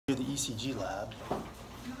the ECG lab.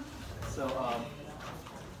 So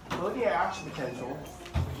we're looking at action potential,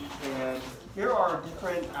 and here are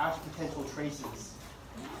different action potential traces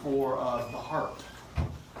for the heart.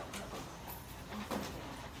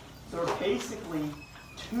 So there are basically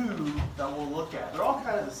two that we'll look at. They're all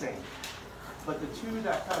kind of the same, but the two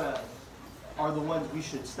that kind of are the ones we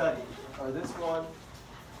should study are this one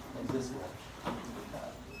and this one.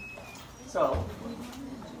 So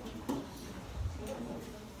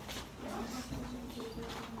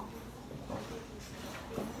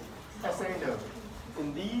SA node.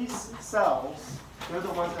 In these cells, they're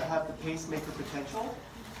the ones that have the pacemaker potential.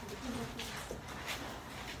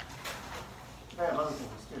 I have other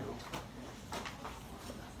things too.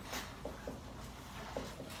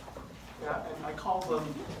 Yeah, and I called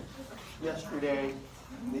them yesterday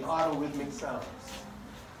the autorhythmic cells.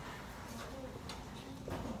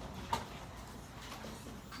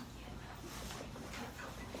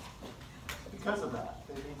 Because of that,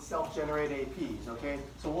 they need self-generate APs, okay?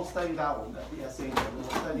 So we'll study that one, the SA node, and we'll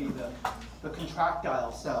study the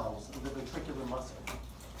contractile cells of the ventricular muscle.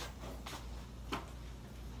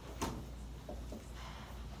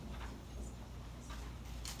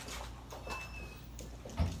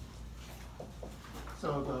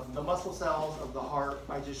 So the muscle cells of the heart,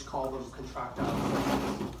 I just call them contractile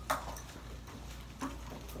cells.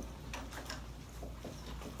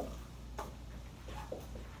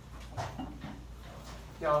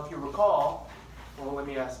 Now, if you recall, well, let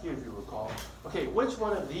me ask you if you recall. Okay, which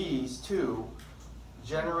one of these two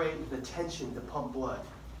generate the tension to pump blood?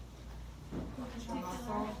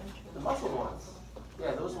 The muscle ones.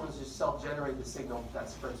 Yeah, those ones just self-generate the signal that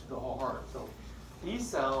spreads through the whole heart. So these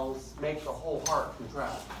cells make the whole heart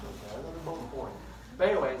contract. Okay, they're both important. But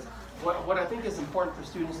anyways, what I think is important for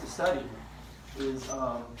students to study is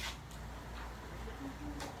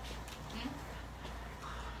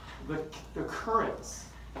the currents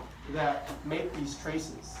that make these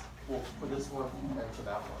traces, well, for this one and for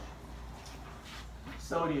that one.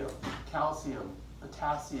 Sodium, calcium,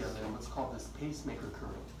 potassium, and what's called this pacemaker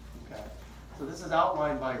current. Okay, so this is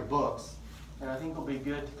outlined by your books, and I think it'll be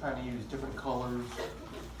good to kind of use different colors,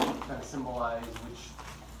 kind of symbolize which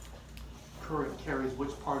current carries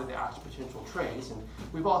which part of the action potential trace. And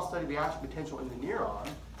we've all studied the action potential in the neuron.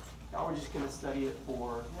 Now we're just going to study it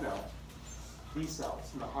for, you know, these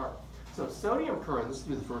cells in the heart. So sodium current, let's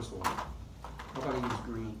do the first one. I'm going to use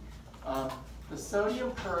green. The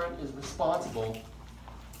sodium current is responsible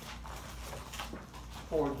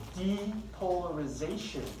for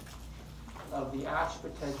depolarization of the action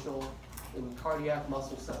potential in cardiac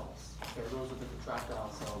muscle cells. Okay, those are the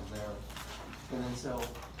contractile cells there. And then so,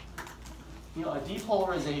 you know, a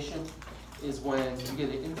depolarization is when you get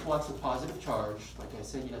an influx of positive charge, like I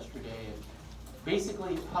said yesterday, and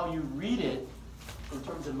basically how you read it in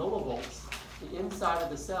terms of millivolts, the inside of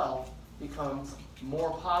the cell becomes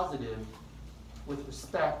more positive with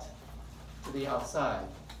respect to the outside.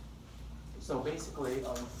 So basically,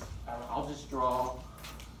 I'll just draw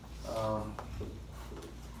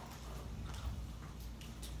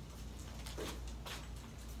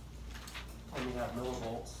and you have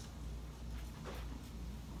millivolts.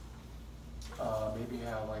 Maybe you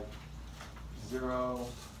have like 0,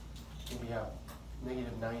 maybe you have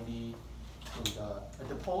 -90. And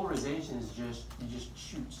the polarization is just, you just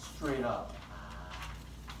shoot straight up.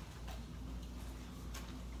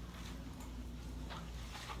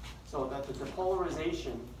 So that the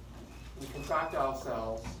depolarization in contractile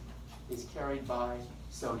cells is carried by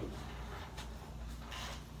sodium.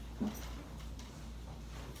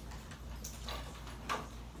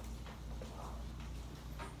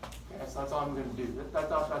 Okay, so that's all I'm going to do.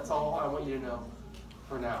 That's all I want you to know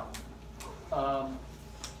for now.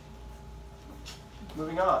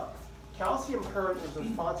 Moving on. Calcium current is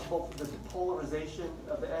responsible for the depolarization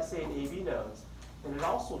of the SA and AB nodes, and it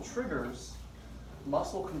also triggers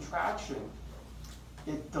muscle contraction.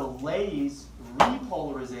 It delays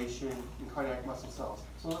repolarization in cardiac muscle cells.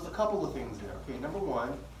 So there's a couple of things there. Okay, number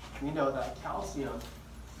one, we know that calcium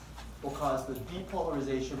will cause the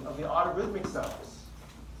depolarization of the autorhythmic cells.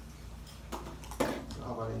 So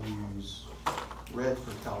how about I use red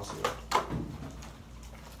for calcium?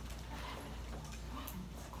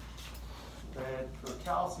 Red for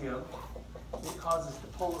calcium, it causes the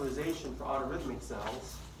polarization for autorhythmic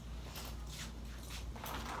cells.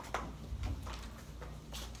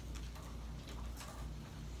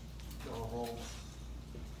 Millivolts,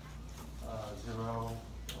 0.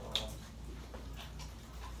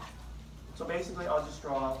 So basically, I'll just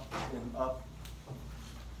draw an up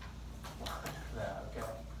that, okay?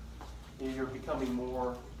 you're becoming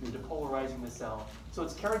more, you're depolarizing the cell. So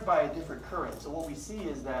it's carried by a different current. So what we see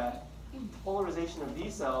is that polarization of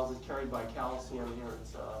these cells is carried by calcium, here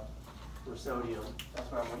it's or sodium.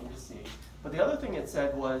 That's what I want you to see. But the other thing it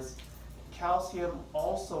said was calcium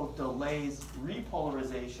also delays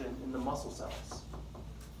repolarization in the muscle cells.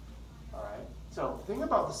 All right. So think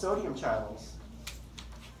about the sodium channels.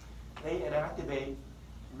 They inactivate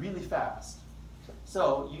really fast.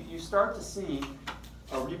 So you start to see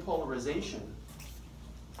a repolarization.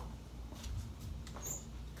 It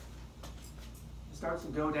starts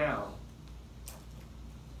to go down.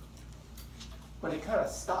 But it kind of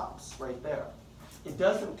stops right there. It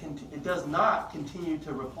does not continue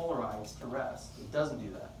to repolarize to rest. It doesn't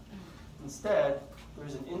do that. Instead,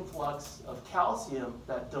 there's an influx of calcium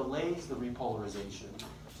that delays the repolarization.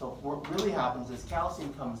 So what really happens is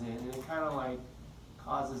calcium comes in and it kind of like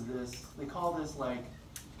causes this, they call this like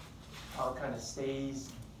how it kind of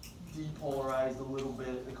stays depolarized a little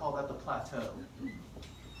bit. They call that the plateau.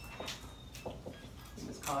 And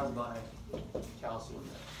it's caused by calcium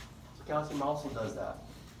there. So calcium also does that.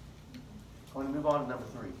 I want to move on to number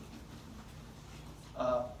 3.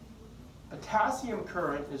 Potassium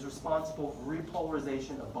current is responsible for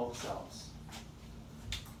repolarization of both cells.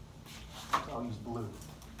 So I'll use blue.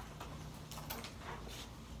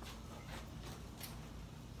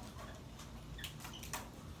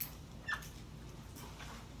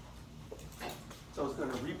 So it's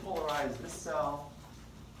going to repolarize this cell.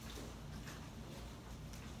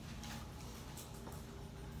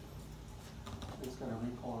 It's going to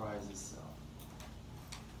repolarize this cell.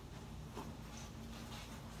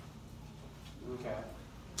 Okay.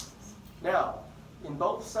 Now, in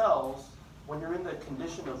both cells, when you're in the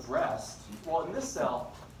condition of rest, well, in this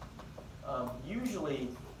cell, usually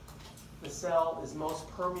the cell is most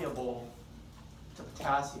permeable to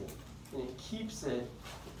potassium, and it keeps it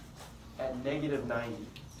at -90.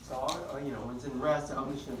 So, when it's in rest,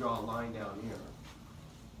 I'm just going to draw a line down here.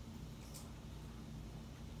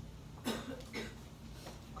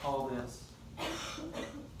 Call this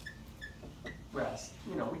rest.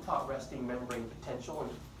 We taught resting membrane potential,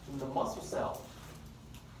 and in the muscle cell,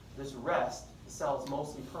 this rest, the cell is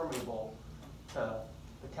mostly permeable to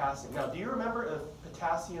potassium. Now, do you remember if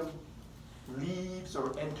potassium leaves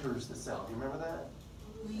or enters the cell? Do you remember that?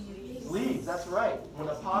 Leaves, that's right. When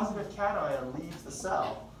a positive cation leaves the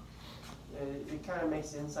cell, it kind of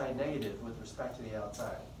makes the inside negative with respect to the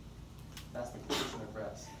outside. That's the condition of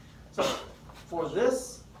rest. So, for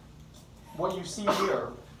this, what you see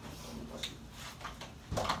here,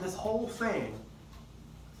 this whole thing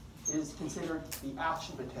is considered the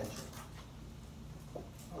action potential.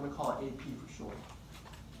 I'm going to call it AP for short.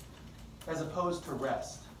 As opposed to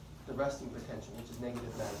rest, the resting potential, which is -90.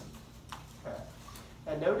 Okay.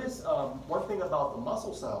 And notice one thing about the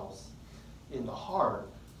muscle cells in the heart.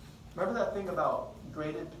 Remember that thing about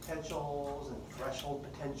graded potentials and threshold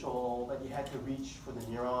potential that you had to reach for the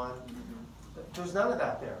neuron? There's none of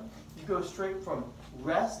that there. You go straight from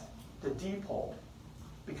rest to dipole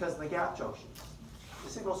because of the gap junctions. The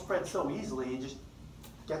signal spreads so easily, it just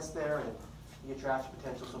gets there and you get your action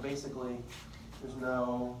potential. So basically, there's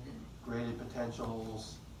no graded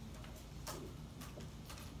potentials.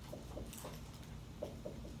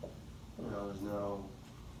 There's no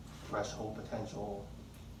threshold potential.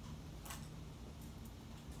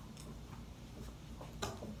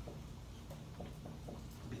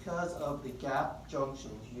 Because of the gap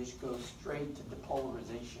junctions, you just go straight to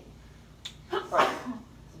depolarization. All right,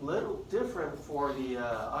 a little different for the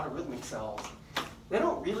autorhythmic cells. They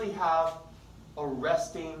don't really have a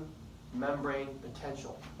resting membrane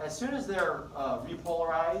potential. As soon as they're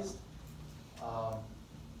repolarized,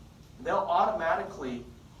 they'll automatically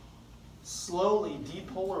slowly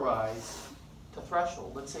depolarize to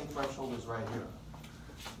threshold. Let's say threshold is right here.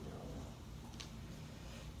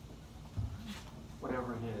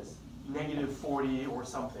 Whatever it is, -40 or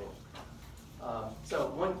something.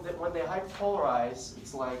 So when they hyperpolarize,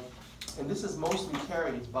 it's like, and this is mostly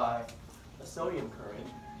carried by a sodium current,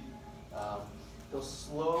 they'll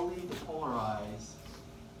slowly depolarize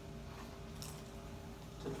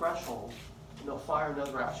to threshold, and they'll fire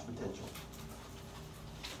another action potential.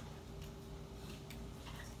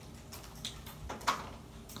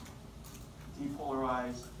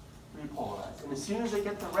 Depolarize, repolarize. And as soon as they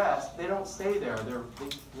get the rest, they don't stay there.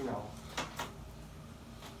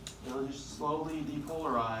 They'll just slowly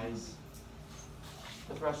depolarize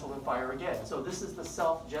the threshold and fire again. So this is the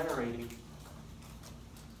self-generating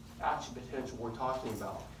action potential we're talking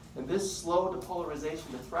about. And this slow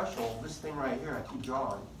depolarization to threshold, this thing right here I keep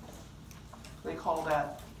drawing, they call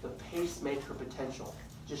that the pacemaker potential.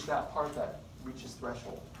 Just that part that reaches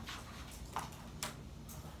threshold.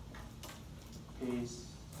 pacemaker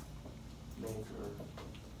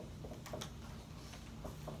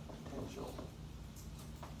potential.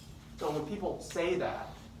 So when people say that,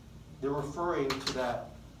 they're referring to that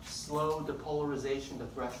slow depolarization to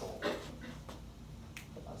threshold.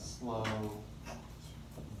 A slow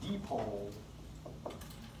depole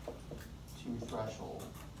to threshold.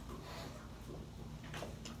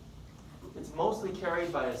 It's mostly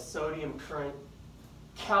carried by a sodium current.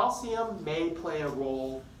 Calcium may play a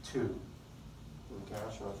role too. Okay, I'm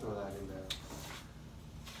just going to throw that in there.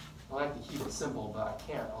 I like to keep it simple, but I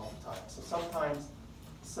can't all the time. So sometimes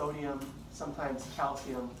sodium, sometimes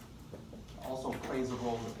calcium also plays a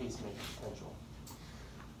role in the pacemaker potential.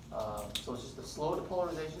 So it's just a slow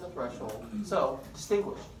depolarization of threshold. So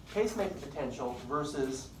distinguish pacemaker potential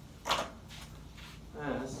versus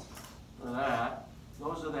this or that.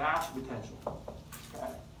 Those are the action potential.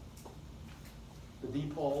 Okay. The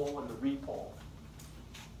dipole and the repole.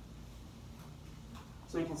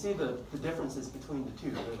 So you can see the differences between the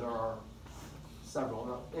two. There are several.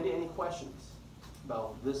 Now, any questions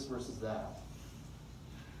about this versus that?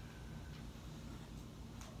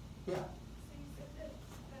 Yeah. So you said that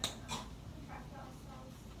contractile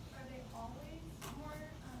cells, are they always more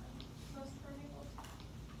most permeable to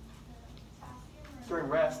potassium? Or During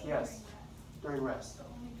rest, yes. During rest. So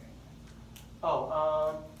only during rest. Oh,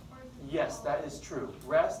 Or is it yes, all- that is true.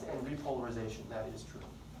 Rest and repolarization, that is true.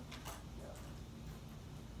 Yeah.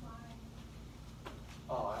 Why?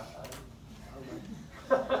 Oh, I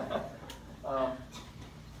don't know.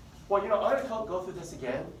 Well, you know, I'm going to go through this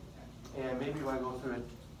again, and maybe when I go through it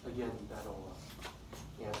again, that'll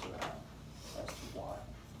answer that as to why.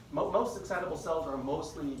 Most excitable cells are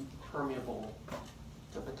mostly permeable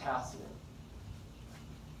to potassium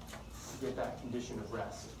to get that condition of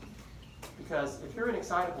rest. Because if you're an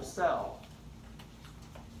excitable cell,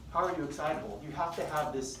 how are you excitable? You have to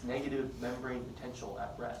have this negative membrane potential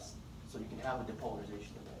at rest, so you can have a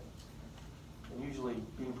depolarization event. And usually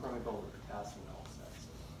being permeable to potassium helps that.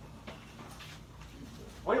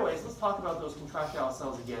 Well, anyways, let's talk about those contractile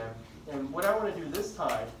cells again. And what I want to do this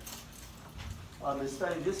time is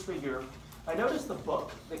study this figure. I noticed the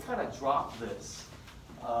book, they kind of dropped this.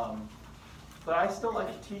 But I still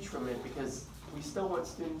like to teach from it because we still want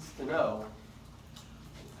students to know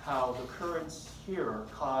how the currents here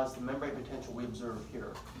cause the membrane potential we observe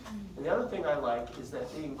here. And the other thing I like is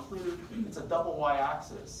that they include, it's a double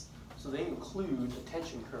y-axis, so they include a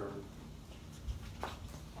tension curve.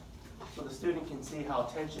 So the student can see how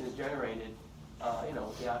tension is generated,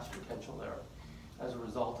 with the action potential there as a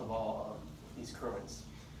result of all these currents.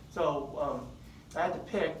 So I had to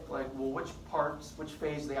pick, which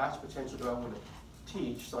phase of the action potential do I want to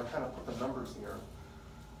teach? So I kind of put the numbers here.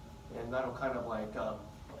 And that'll kind of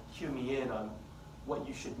cue me in on what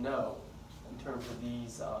you should know in terms of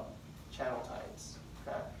these channel types.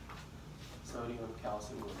 Okay? Sodium,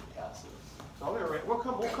 calcium, and potassium. So I'm gonna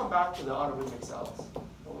we'll come back to the autorhythmic cells.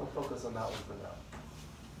 We'll focus on that one for now.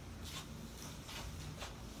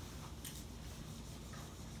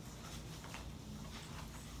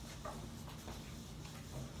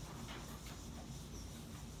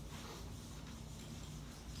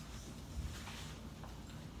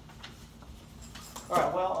 All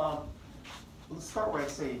right, well, let's start where I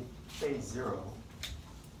say phase 0.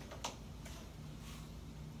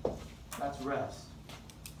 That's rest.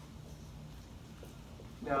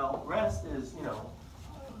 Now, rest is,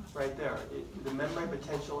 right there. The membrane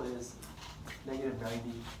potential is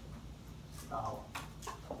 -90.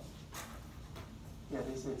 Yeah,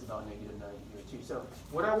 they say it's about -90 here too. So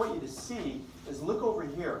what I want you to see is look over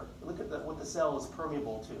here. Look at what the cell is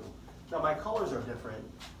permeable to. Now my colors are different.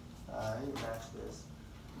 I didn't match this,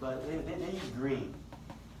 but they use green,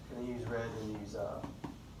 and they use red, and they use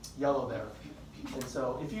yellow there. And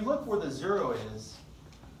so if you look where the 0 is,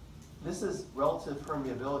 this is relative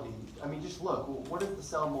permeability. I mean, just look. What is the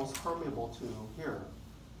cell most permeable to here?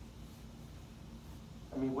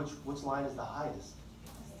 I mean, which line is the highest?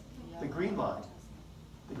 The green line.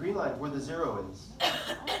 The green line where the 0 is.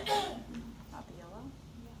 Not the yellow?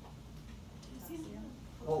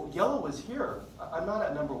 Well, yellow is here. I'm not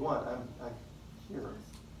at number 1. I'm here.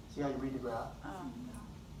 See how you read the graph?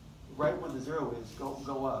 Right where the 0 is,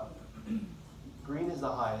 go up. Green is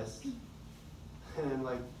the highest, and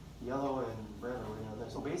then yellow and red are way down there.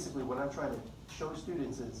 So basically what I'm trying to show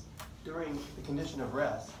students is during the condition of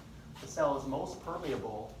rest, the cell is most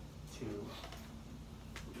permeable to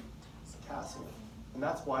potassium. And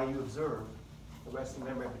that's why you observe the resting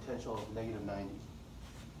membrane potential of -90.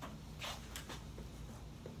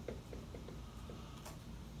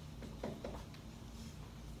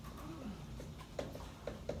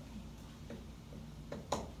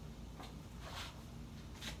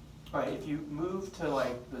 All right, if you move to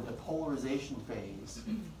like the depolarization phase,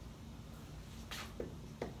 you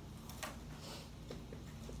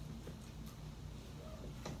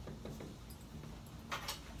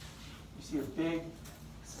see a big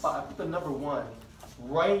spot. I put the number 1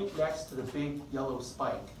 right next to the big yellow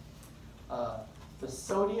spike. The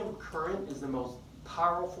sodium current is the most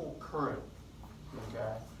powerful current,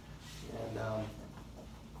 okay? And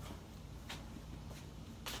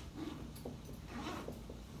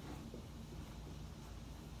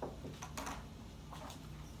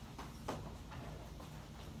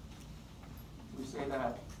we say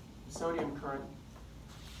that sodium current,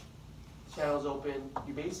 channels open,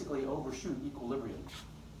 you basically overshoot equilibrium.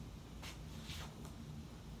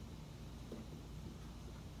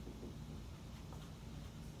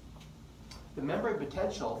 The membrane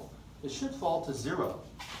potential, it should fall to 0.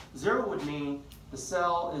 0 would mean the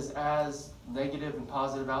cell is as negative and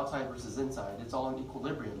positive outside versus inside. It's all in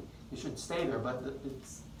equilibrium. It should stay there, but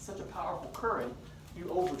it's such a powerful current, you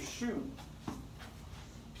overshoot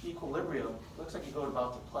equilibrium. Looks like you go to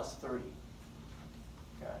about to plus 30.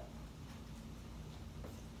 Okay.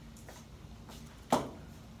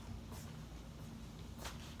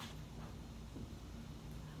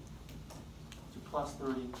 To plus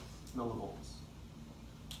 30 millivolts.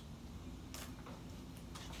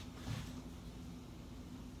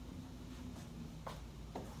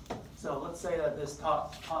 So let's say that this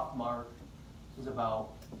top mark is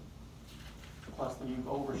about plus 30. You've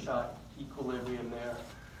overshot equilibrium there.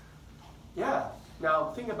 Yeah. Now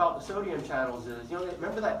the thing about the sodium channels is, you know,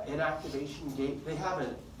 remember that inactivation gate? They have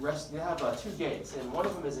two gates, and one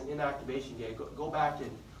of them is an inactivation gate. Go back and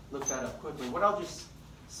look that up quickly. What I'll just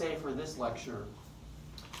say for this lecture: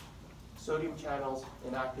 sodium channels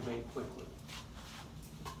inactivate quickly.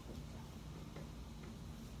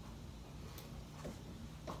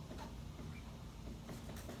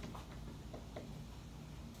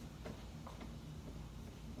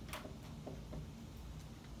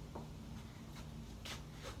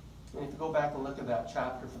 And if you go back and look at that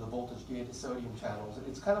chapter for the voltage gated sodium channels,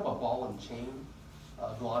 it's kind of a ball and chain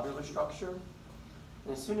globular structure.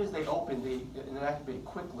 And as soon as they open, they inactivate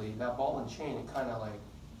quickly. That ball and chain, it kind of like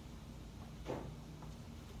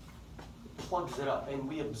plugs it up. And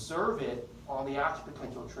we observe it on the action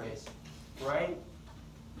potential trace right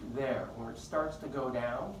there, where it starts to go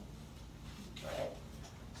down. Right?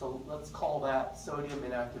 So let's call that sodium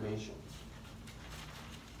inactivation.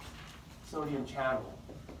 Sodium channel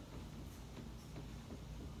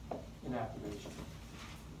inactivation.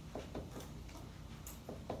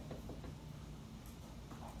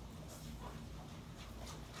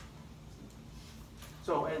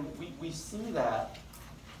 So, and we see that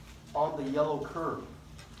on the yellow curve.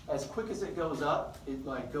 As quick as it goes up, it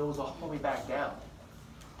like goes all the way back down.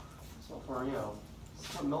 So for, you know,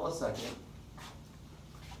 a millisecond,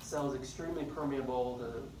 the cell is extremely permeable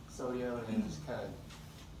to sodium, and it just kind of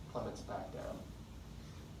plummets back down.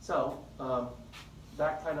 So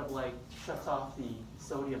that kind of like shuts off the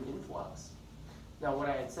sodium influx. Now what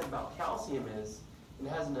I had said about calcium is it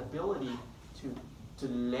has an ability to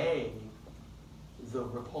delay the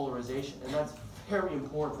repolarization, and that's very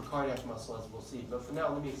important for cardiac muscle, as we'll see. But for now,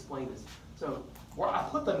 let me explain this. So where I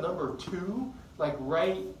put the number 2, like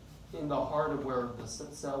right in the heart of where the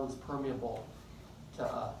cell is permeable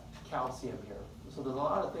to calcium here. So there's a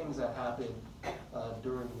lot of things that happen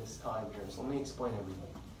during this time here. So let me explain everything.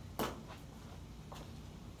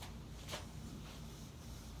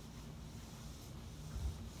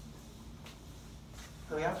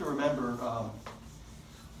 So we have to remember the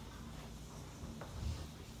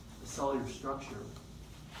cellular structure.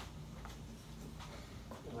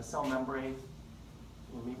 In a cell membrane,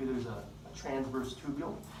 maybe there's a transverse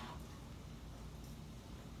tubule.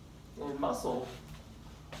 In muscle,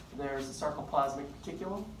 there's a sarcoplasmic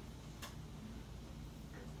reticulum.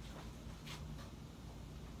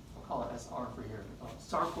 I'll call it SR for here.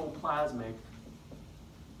 Sarcoplasmic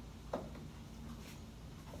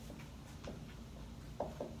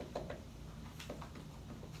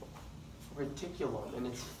reticulum, and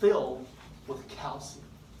it's filled with calcium.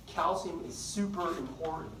 Calcium is super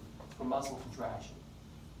important for muscle contraction.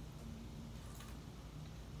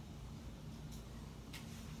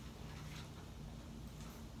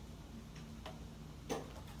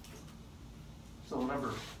 So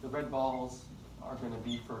remember, the red balls are going to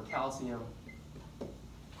be for calcium,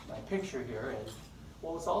 my picture here. And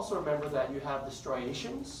well, let's also remember that you have the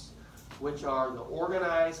striations, which are the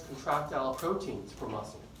organized contractile proteins for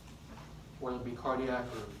muscle, whether it be cardiac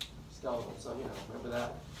or skeletal. So, you know, remember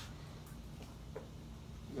that.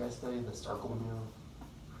 You guys studied the sarcomere.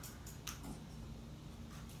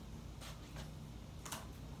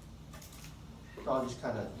 So I'll just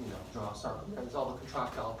kind of, draw a circle. There's all the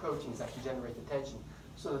contractile proteins that can generate the tension.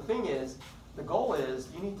 So the thing is, the goal is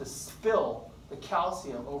you need to spill the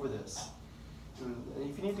calcium over this. And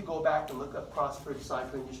if you need to go back and look up cross-bridge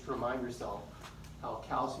cycling, just to remind yourself how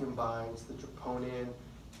calcium binds the troponin,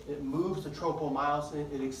 it moves the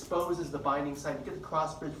tropomyosin, it exposes the binding site, you get the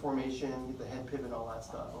cross-bridge formation, you get the head pivot, all that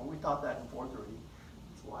stuff. Well, we taught that in 430.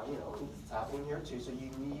 That's why, it's happening here too, so you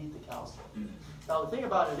need the calcium. Now the thing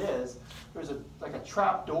about it is, there's like a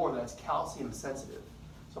trap door that's calcium sensitive.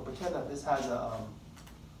 So pretend that this has a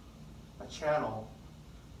channel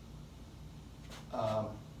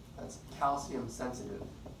that's calcium sensitive.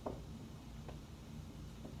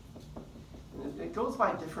 And it goes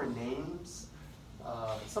by different names.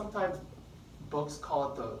 Sometimes books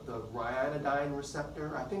call it the ryanodine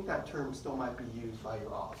receptor. I think that term still might be used by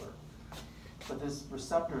your author. But this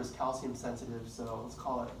receptor is calcium sensitive, so let's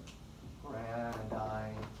call it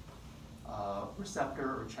ryanodine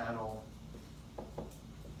receptor or channel.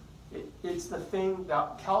 It's the thing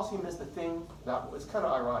that, calcium is the thing that, it's kind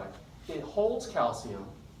of ironic. It holds calcium,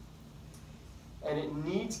 and it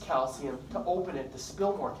needs calcium to open it to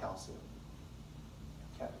spill more calcium.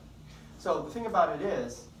 Okay. So the thing about it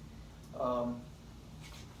is,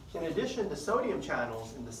 in addition to sodium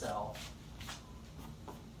channels in the cell,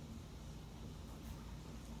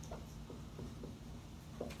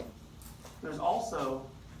 there's also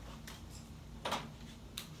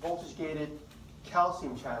voltage-gated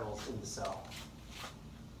calcium channels in the cell.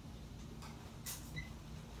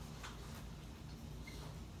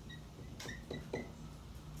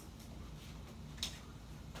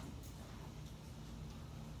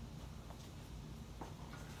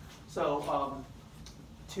 So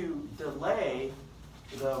to delay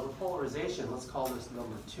the repolarization, let's call this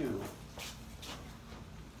number 2,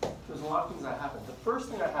 there's a lot of things that happen. The first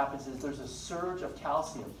thing that happens is there's a surge of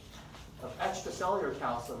calcium, of extracellular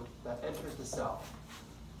calcium that enters the cell.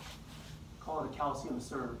 Call it a calcium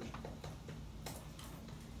surge.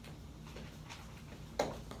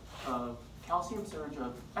 Calcium surge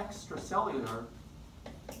of extracellular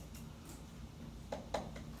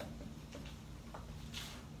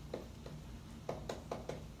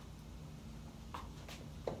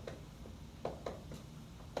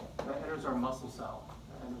that enters our muscle cell,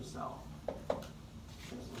 that enters cell.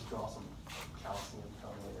 Let's draw some calcium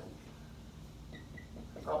coming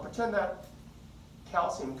in. So I'll pretend that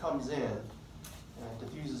calcium comes in and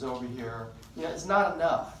diffuses over here. It's not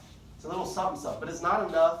enough. It's a little something, but it's not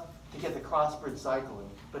enough to get the cross-bridge cycling.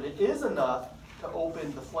 But it is enough to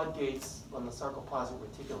open the floodgates on the sarcoplasmic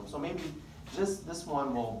reticulum. So maybe this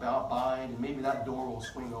one will bind, and maybe that door will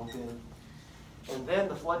swing open. And then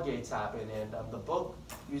the floodgates happen, and the book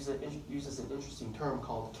uses an interesting term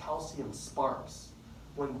called calcium sparks.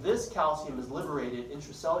 When this calcium is liberated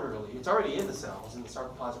intracellularly, it's already in the cells, in the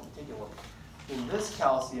sarcoplasmic reticulum. And this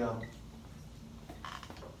calcium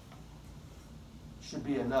should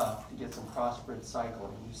be enough to get some cross-bridge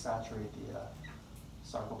cycling. You saturate the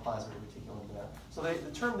sarcoplasmic reticulum there. So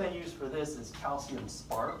the term they use for this is calcium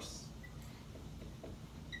sparks.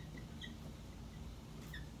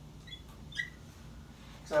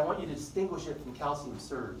 So I want you to distinguish it from calcium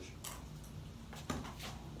surge.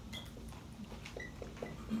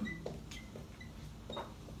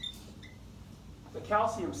 The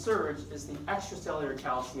calcium surge is the extracellular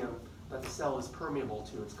calcium that the cell is permeable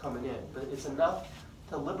to. It's coming in, but it's enough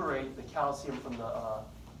to liberate the calcium from the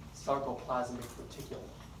sarcoplasmic reticulum.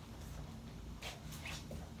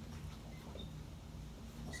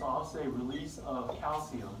 So I'll say release of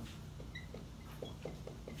calcium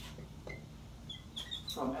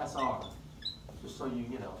from SR, just so you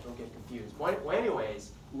don't get confused. Well,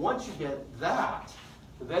 anyways, once you get that,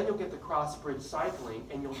 then you'll get the cross-bridge cycling,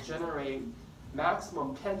 and you'll generate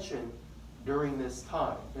maximum tension during this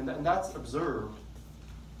time, and that's observed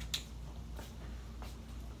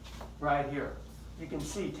right here. You can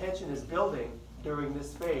see tension is building during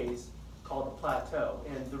this phase called the plateau,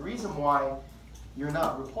 and the reason why you're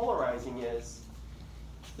not repolarizing is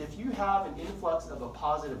if you have an influx of a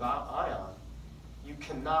positive ion, you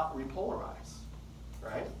cannot repolarize,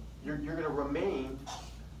 right? You're going to remain,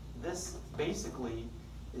 this basically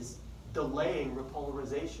is delaying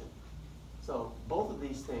repolarization. So both of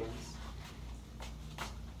these things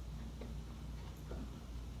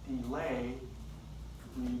delay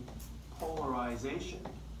repolarization.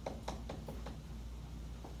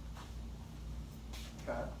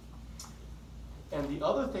 Okay. And the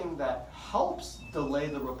other thing that helps delay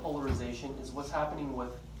the repolarization is what's happening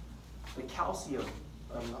with the calcium,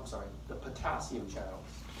 the potassium channels.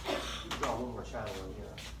 Draw one more channel in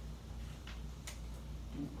here.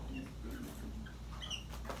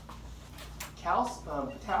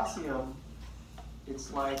 Potassium,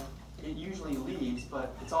 it's like, it usually leaves,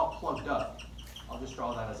 but it's all plugged up. I'll just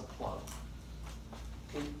draw that as a plug.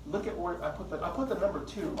 Okay, look at where I put the number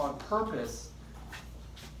 2 on purpose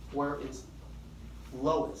where it's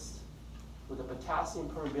lowest. Where the potassium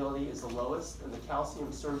permeability is the lowest and the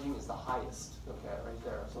calcium surging is the highest. Okay, right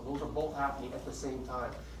there. So those are both happening at the same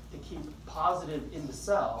time. To keep positive in the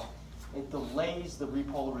cell, it delays the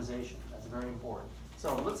repolarization. That's very important.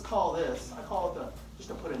 So let's call this, I call it just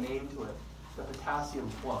to put a name to it, the potassium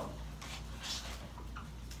plug.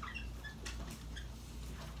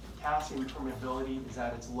 Potassium permeability is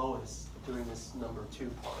at its lowest during this number 2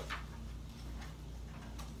 part.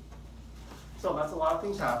 So that's a lot of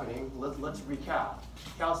things happening. Let's recap.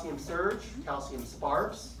 Calcium surge, calcium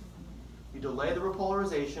sparks. You delay the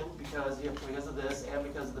repolarization because of this and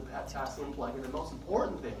because of the potassium plug. And the most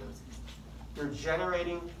important thing is you're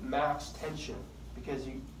generating max tension because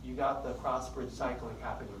you got the cross-bridge cycling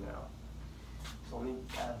happening now. So let me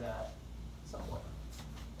add that somewhere.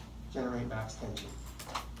 Generate max tension.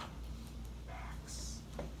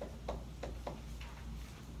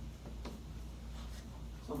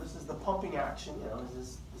 So this is the pumping action,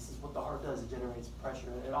 this is what the heart does, it generates pressure.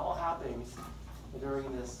 And it all happens during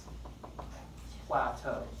this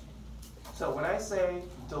plateau. So when I say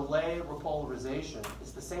delay repolarization,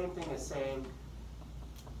 it's the same thing as saying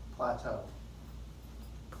plateau.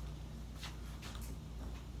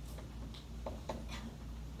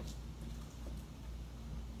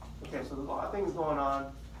 Okay, so there's a lot of things going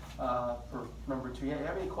on for number 2. You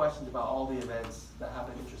have any questions about all the events that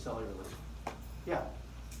happen intracellularly? Yeah?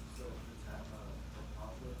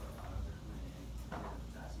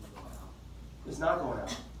 It's not going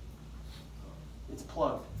out. It's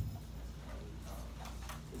plugged.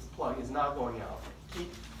 It's plugged. It's not going out.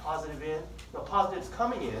 Keep positive in. No, positive's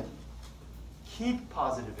coming in. Keep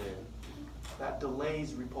positive in. That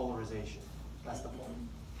delays repolarization. That's the point.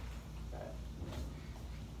 Okay.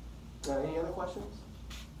 Now, any other questions?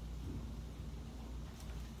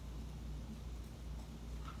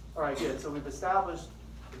 All right, good. So we've established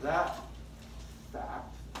that fact.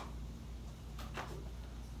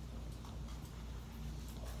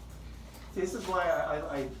 See, this is why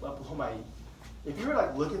I upload my, if you were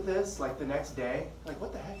like look at this like the next day, like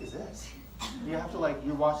what the heck is this? You have to like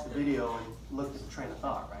rewatch the video and look at the train of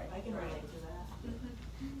thought, right? I can relate to that.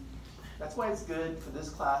 That's why it's good for this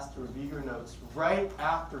class to review your notes right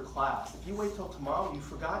after class. If you wait till tomorrow, you've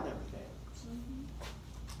forgotten everything.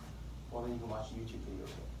 Well, then you can watch a YouTube video.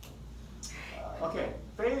 Okay,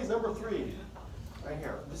 phase number 3, right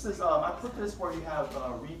here. This is, I put this where you have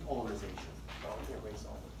repolarization. So let me erase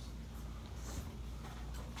all this.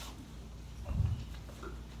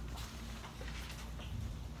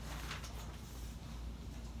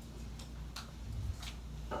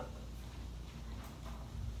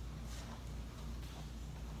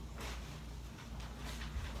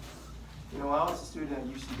 When I was a student at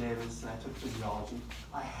UC Davis and I took physiology,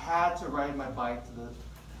 I had to ride my bike to the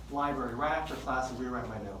library right after class and rewrite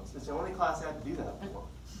my notes. It's the only class I had to do that for.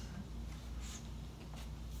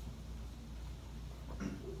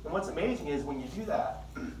 And what's amazing is when you do that,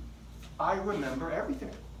 I remember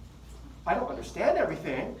everything. I don't understand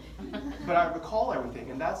everything, but I recall everything.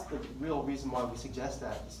 And that's the real reason why we suggest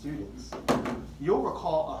that to students. You'll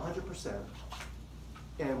recall 100%.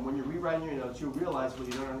 And when you're rewriting your notes, you'll realize what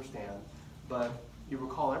you don't understand, but you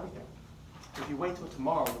recall everything. If you wait till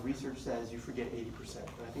tomorrow, the research says you forget 80%, and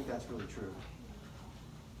I think that's really true.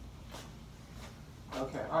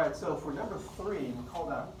 Okay, all right, so for number 3, we call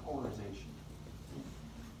that polarization.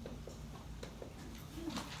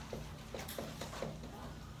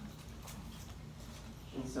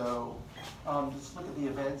 And so, just look at the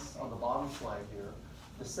events on the bottom slide here.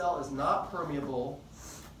 The cell is not permeable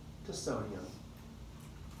to sodium.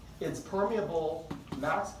 It's permeable,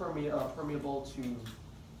 permeable to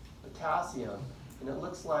potassium, and it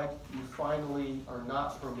looks like you finally are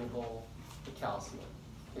not permeable to calcium.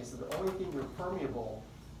 Okay, so the only thing you're permeable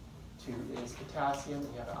to is potassium,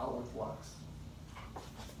 and you have an outward flux.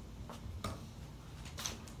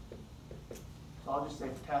 So I'll just say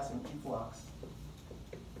potassium efflux.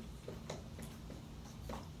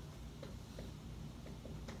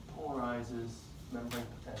 Polarizes membrane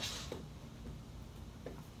potential.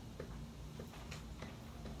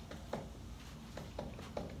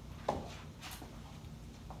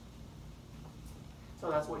 So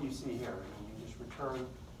that's what you see here. I mean, you just return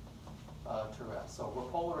to rest. So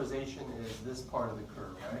repolarization is this part of the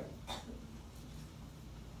curve, right?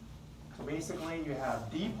 So basically you have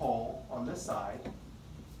dipole on this side,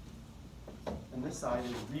 and this side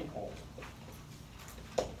is repole.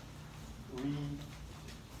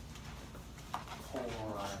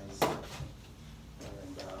 polarized. And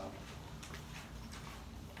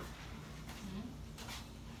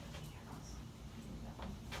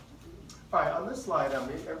all right, on this slide,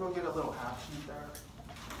 everyone get a little half sheet there.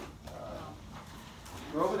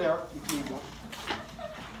 You're over there, you can go.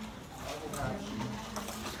 Half sheet.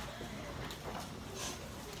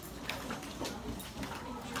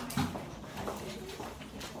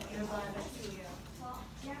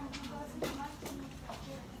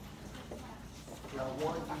 Now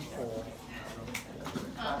one dipole,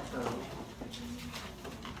 plateau,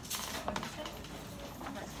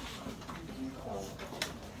 dipole.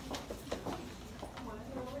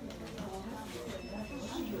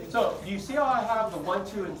 So do you see how I have the 1,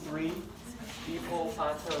 2, and 3 dipole,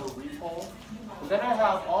 plateau, repole? And then I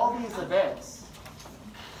have all these events,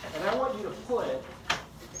 and I want you to put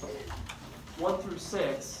 1 through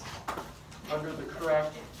 6 under the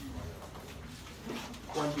correct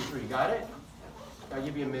 1, 2, 3. Got it? I'll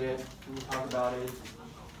give you a minute. We can talk about it.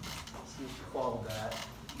 See if you follow that.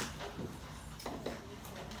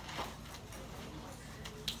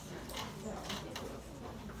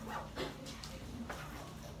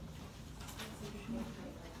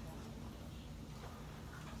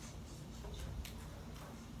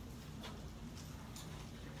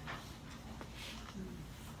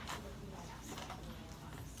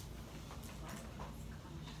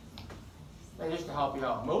 And just to help you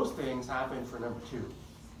out, most things happen for number 2.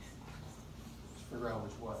 Just figure out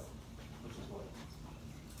which is what.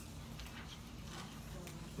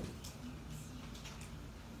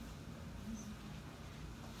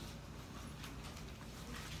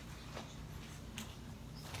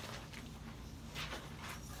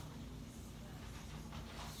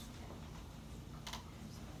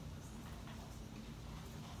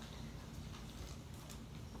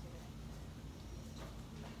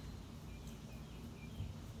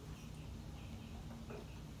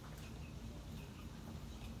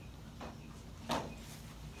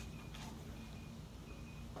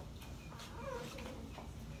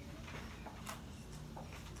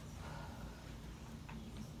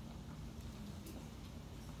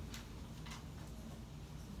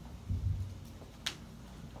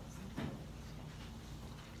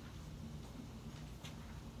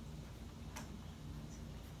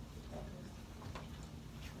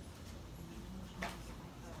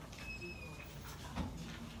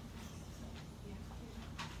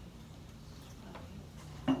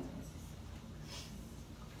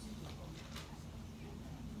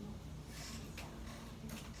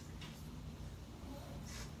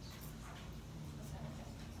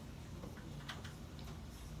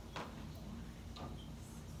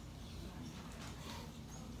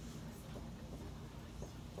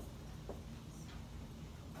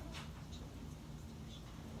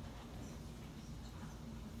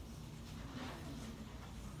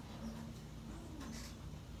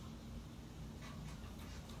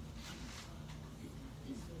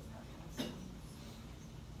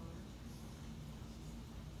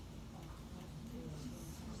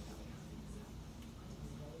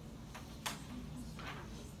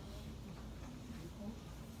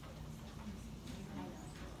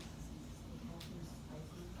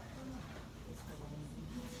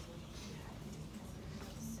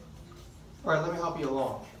 All right, let me help you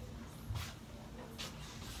along.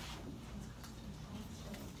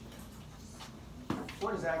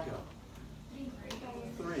 Where does that go?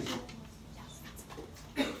 3.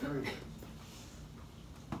 3.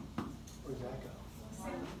 Where does that go?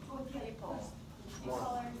 1.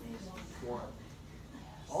 1.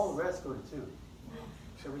 All the rest go to 2.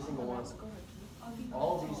 Every single one.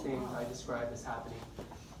 All of these things I described as happening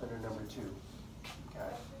under number 2.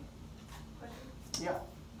 Okay? Yeah.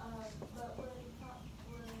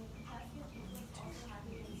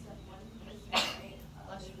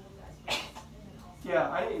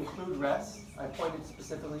 Yeah, I didn't include rest. I pointed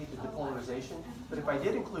specifically to depolarization. But if I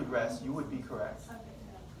did include rest, you would be correct.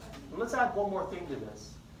 And let's add one more thing to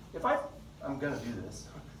this. I'm going to do this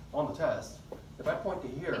on the test. If I point to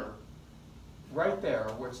here, right there,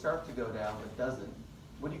 where it starts to go down but doesn't,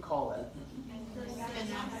 what do you call that?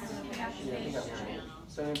 Yeah, I think I'm right.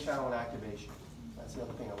 Sodium channel activation. That's the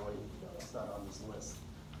other thing I want you to know. That's not on this list.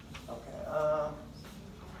 Okay.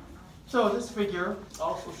 So this figure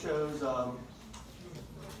also shows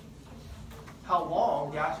how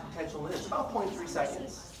long the action potential is. About 0.3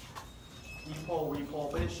 seconds. Dipole, repole.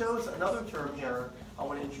 But it shows another term here I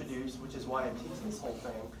want to introduce, which is why I'm teaching this whole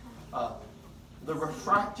thing. The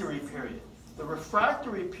refractory period. The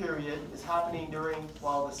refractory period is happening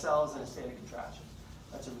while the cell is in a state of contraction.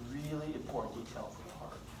 That's a really important detail for the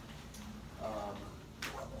heart.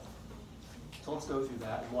 So let's go through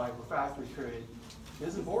that and why refractory period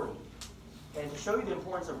is important. And to show you the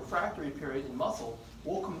importance of refractory period in muscle,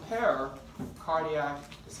 we'll compare cardiac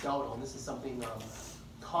to skeletal. And this is something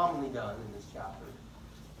commonly done in this chapter.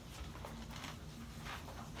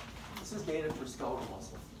 This is data for skeletal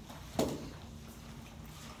muscle.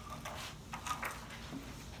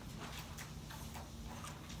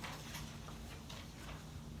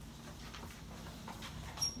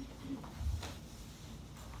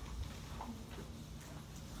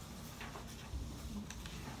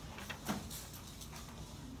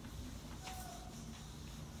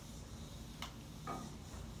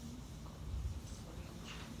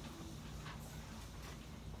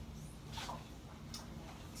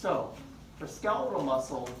 So, for skeletal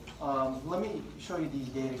muscle, let me show you these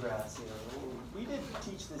data graphs here. We did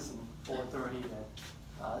teach this in 430,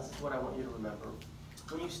 and this is what I want you to remember.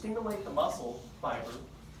 When you stimulate the muscle fiber,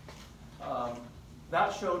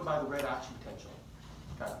 that's showed by the red action potential.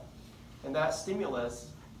 Okay? And that stimulus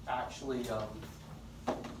actually,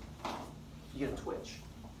 you get a twitch.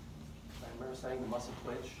 I remember saying the muscle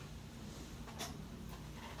twitch.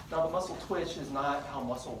 Now, the muscle twitch is not how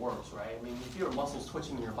muscle works, right? I mean, if your muscle's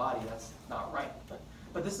twitching in your body, that's not right.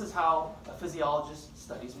 But this is how a physiologist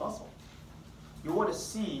studies muscle. You want to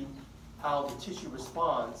see how the tissue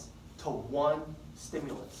responds to one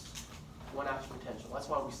stimulus, one action potential. That's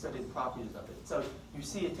why we study the properties of it. So you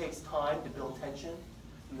see it takes time to build tension,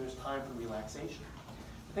 and there's time for relaxation.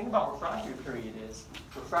 The thing about refractory period is,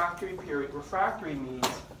 refractory means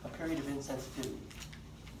a period of insensitivity.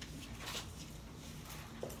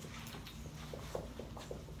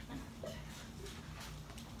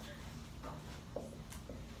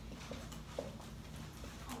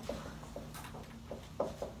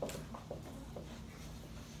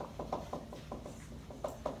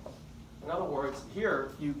 In other words,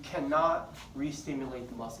 here you cannot re-stimulate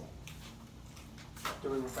the muscle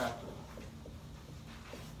during refractory.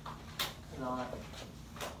 Cannot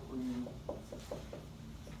re-stimulate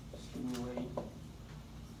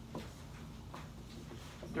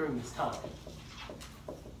during this time.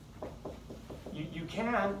 You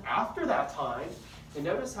can after that time, and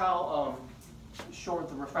notice how short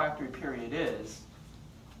the refractory period is.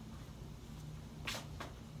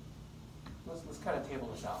 Let's kind of table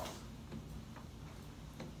this out.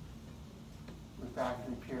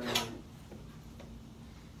 Refractory period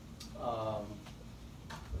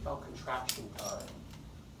without contraction time.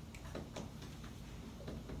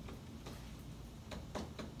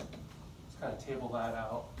 Let's kind of table that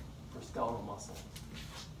out for skeletal muscle.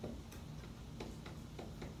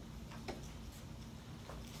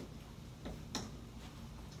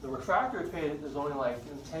 The refractory period is only like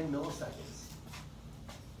 10 milliseconds.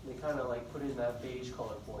 They kind of like put in that beige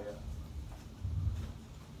color for you.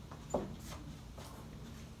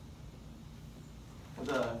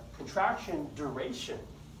 The contraction duration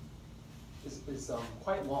is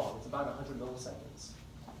quite long. It's about 100 milliseconds.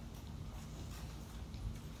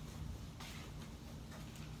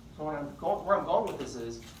 So where I'm going with this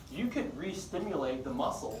is, you could re-stimulate the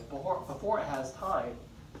muscle before it has time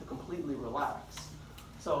to completely relax.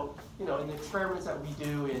 So, in the experiments that we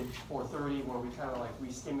do in 430, where we kind of like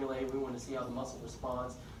re-stimulate, we want to see how the muscle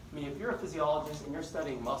responds. I mean, if you're a physiologist and you're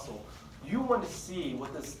studying muscle, you want to see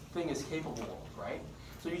what this thing is capable of, right?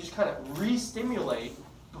 So you just kind of re-stimulate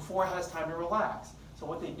before it has time to relax. So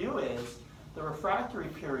what they do is, the refractory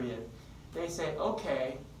period, they say,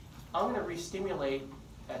 okay, I'm going to re-stimulate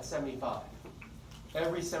at 75,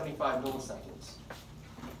 every 75 milliseconds,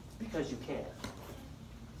 because you can.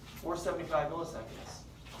 Or 75 milliseconds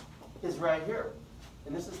is right here.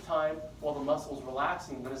 And this is time while the muscle's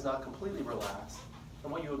relaxing, but it's not completely relaxed.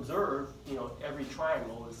 And what you observe, every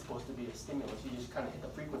triangle is supposed to be a stimulus. You just kind of hit the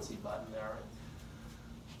frequency button there.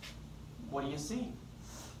 What do you see?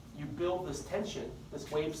 You build this tension, this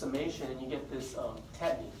wave summation, and you get this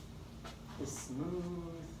tetany, this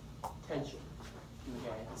smooth tension.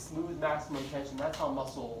 Okay, the smooth maximum tension. That's how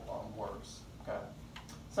muscle works. Okay,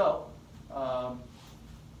 so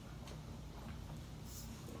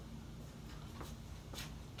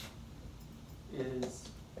is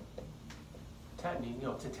tetany,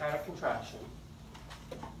 tetanic contraction.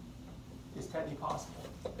 Is tetany possible?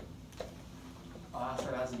 I'll ask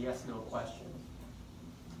that as a yes/no question.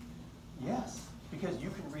 Yes, because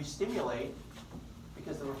you can re-stimulate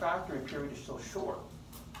because the refractory period is so short.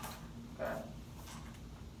 Okay?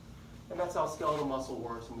 And that's how skeletal muscle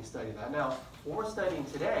works when we study that. Now, when we're studying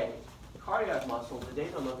today, cardiac muscle, the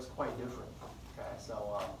data looks quite different. Okay,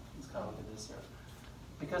 so let's kind of look at this here.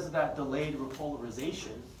 Because of that delayed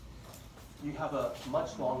repolarization, you have a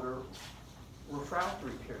much longer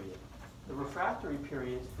refractory period the refractory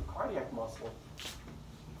period for cardiac muscle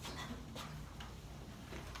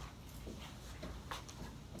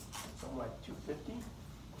something like 250.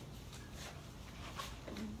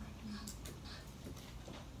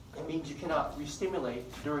 It means you cannot re-stimulate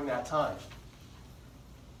during that time.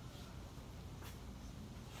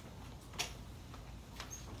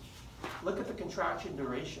 Look at the contraction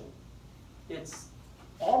duration. It's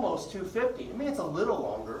almost 250. I mean, it's a little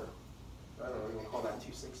longer. I don't know, we're going to call that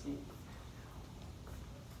 260.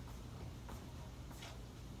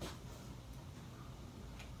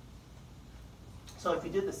 So if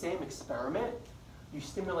you did the same experiment, you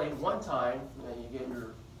stimulate one time, and you get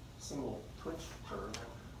your single twitch curve.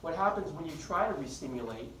 What happens when you try to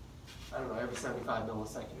re-stimulate, I don't know, every 75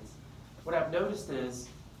 milliseconds? What I've noticed is,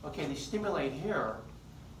 okay, they stimulate here.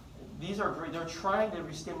 They're trying to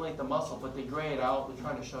re-stimulate the muscle, but they gray it out. They're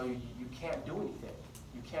trying to show you you can't do anything.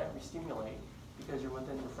 You can't re-stimulate because you're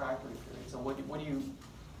within the refractory period. So what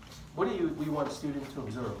do we want students to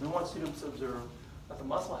observe? We want students to observe that the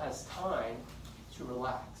muscle has time to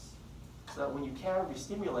relax, so that when you can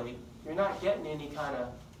re-stimulate, you're not getting any kind of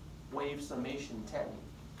wave summation technique.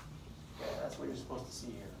 Okay, that's what you're supposed to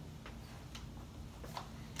see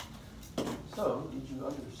here. So, did you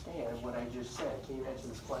understand what I just said? Can you answer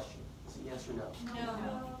this question? Is it yes or no?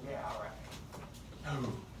 No. Yeah, all right.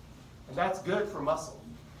 No. And that's good for muscle,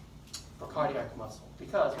 for cardiac muscle,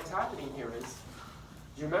 because what's happening here is,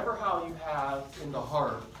 do you remember how you have in the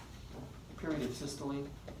heart a period of systole and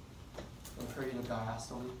a period of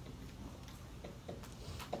diastole?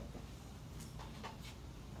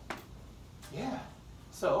 Yeah.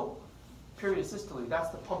 So, period of systole, that's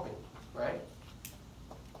the pumping, right?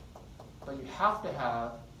 But you have to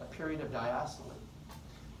have a period of diastole.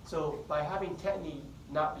 So by having tetany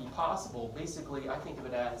not be possible, basically I think of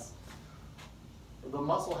it as the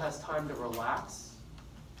muscle has time to relax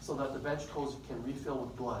so that the ventricles can refill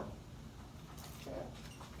with blood. Okay?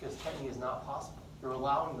 Because tetany is not possible. You're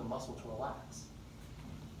allowing the muscle to relax.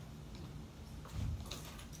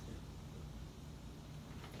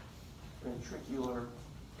 Ventricular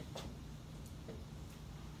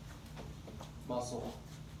muscle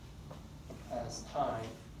has time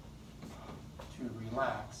to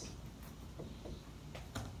relax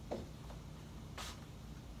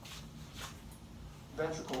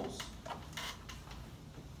ventricles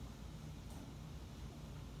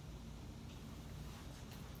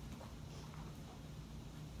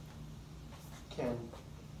can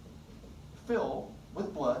fill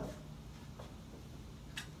with blood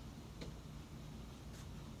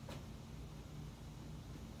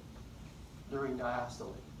during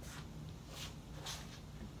diastole.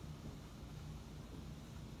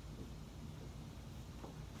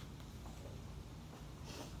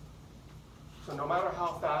 So no matter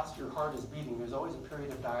how fast your heart is beating, there's always a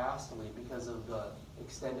period of diastole because of the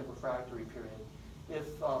extended refractory period.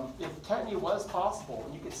 If tetany was possible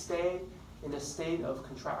and you could stay in a state of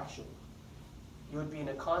contraction, you would be in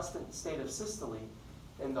a constant state of systole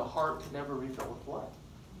and the heart could never refill with blood.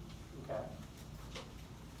 Okay?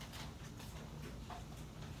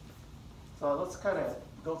 So let's kind of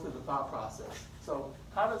go through the thought process. So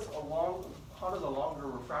how does a longer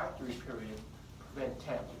refractory period prevent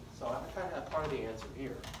tetany? So I kind of have part of the answer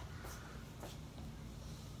here.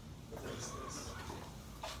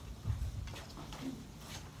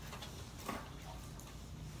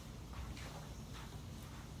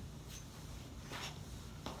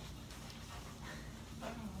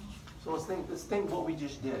 So let's think what we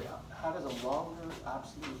just did. How does a longer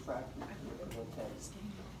absolute refractory period prevent tetany?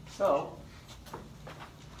 So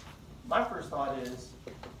my first thought is,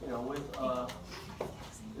 with a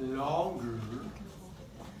longer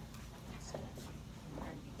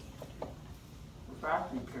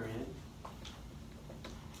refractory period,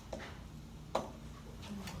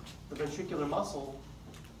 the ventricular muscle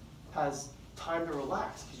has time to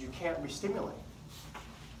relax because you can't re-stimulate.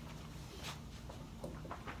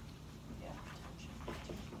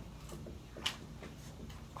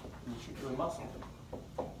 Ventricular muscle.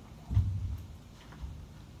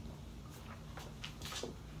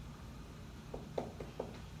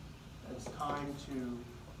 It's time to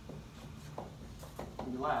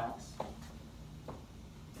relax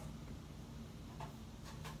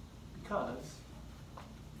because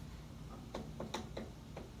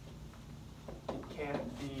it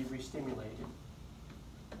can't be re-stimulated.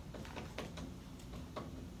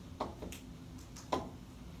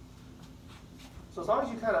 So as long as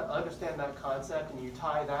you kind of understand that concept and you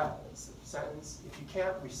tie that sentence, if you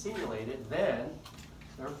can't re-stimulate it, then,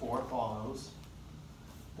 therefore, it follows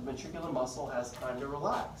the ventricular muscle has time to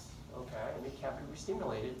relax, okay? And it can't be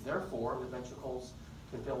re-stimulated, therefore, the ventricles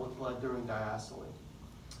can fill with blood during diastole.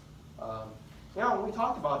 Now, when we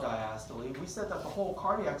talked about diastole, we said that the whole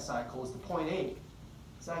cardiac cycle is the 0.8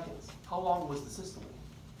 seconds. How long was the systole?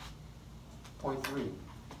 0.3.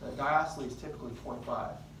 The diastole is typically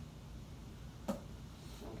 0.5. Okay,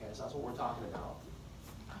 so that's what we're talking about.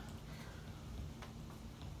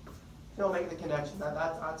 They'll make the connection.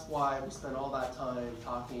 That's why we spend all that time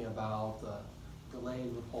talking about the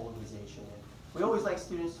delayed repolarization. And we always like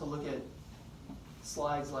students to look at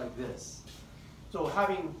slides like this. So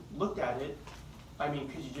having looked at it, I mean,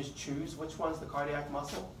 could you just choose which one's the cardiac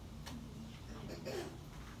muscle?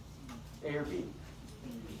 A or B?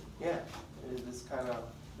 Yeah, this is kind of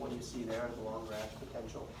what you see there, the long branch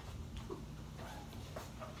potential.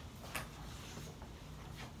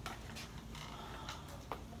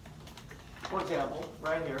 For example,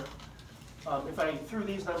 right here, if I threw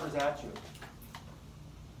these numbers at you,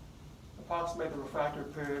 approximate the refractory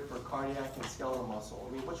period for cardiac and skeletal muscle.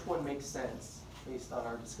 I mean, which one makes sense based on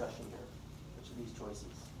our discussion here? Which of these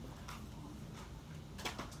choices?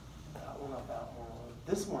 That one, not that one.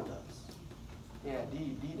 This one does. Yeah,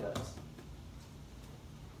 D does.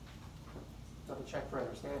 Another check for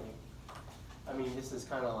understanding. I mean, this is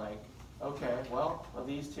kind of like, okay, well, of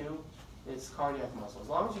these two, it's cardiac muscle. As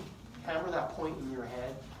long as you hammer that point in your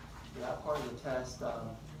head for that part of the test,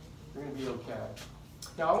 you're going to be okay.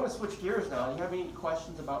 Now, I want to switch gears now. Do you have any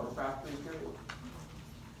questions about refractory period?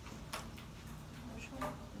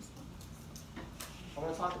 I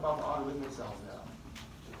want to talk about the autoimmune cells now.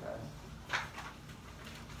 Okay.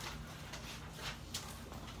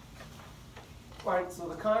 All right, so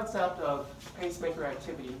the concept of pacemaker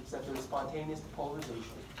activity is that there's spontaneous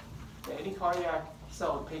depolarization. That any cardiac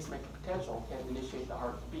cell with pacemaker potential can initiate the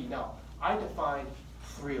heart to beat. Now, I defined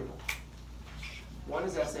 3 of them. One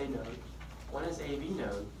is SA node, one is AV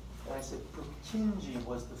node, and I said Purkinje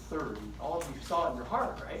was the 3rd. All of you saw it in your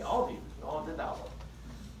heart, right? All of you all did that one.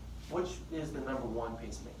 Which is the number 1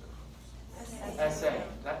 pacemaker? SA.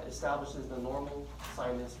 That establishes the normal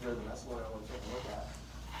sinus rhythm. That's what I want to take a look at.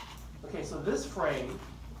 Okay, so this frame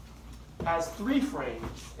has 3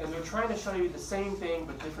 frames, and they're trying to show you the same thing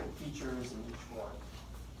but different features in each one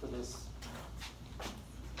for this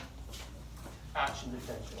action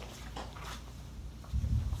potential.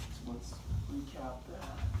 So let's recap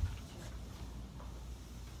that.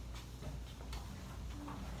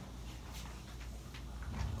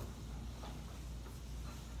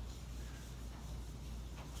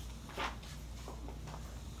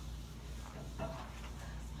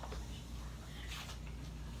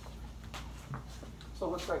 So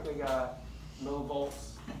it looks like they got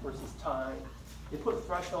millivolts versus time. They put a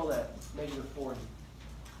threshold at -40.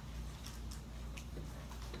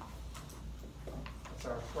 That's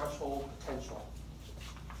our threshold potential.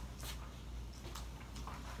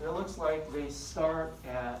 And it looks like they start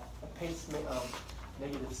at a pacemaker of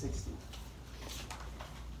 -60.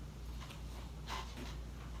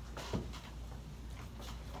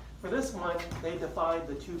 For this one, they defined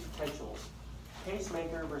the 2 potentials,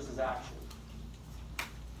 pacemaker versus action.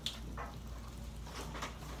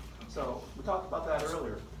 So we talked about that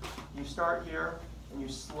earlier. You start here and you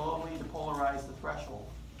slowly depolarize the threshold.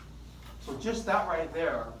 So just that right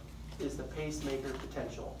there is the pacemaker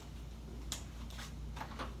potential.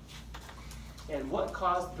 And what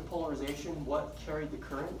caused the depolarization? What carried the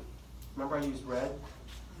current? Remember I used red?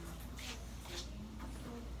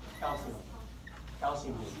 Calcium.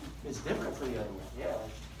 Calcium is different for the other one. Yeah.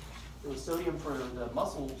 It was sodium for the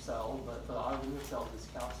muscle cell, but for the autoimmune cells it's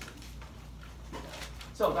calcium.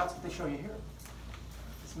 So that's what they show you here.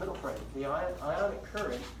 This middle frame, the ionic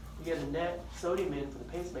current, you get a net sodium in for the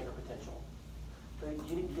pacemaker potential. But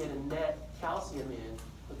you need to get a net calcium in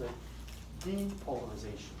for the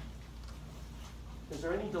depolarization. Is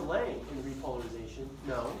there any delay in the repolarization?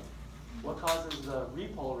 No. What causes the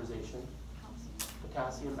repolarization?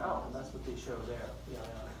 Potassium out, and that's what they show there, the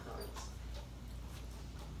ionic currents.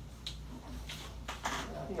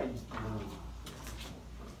 I think I used blue.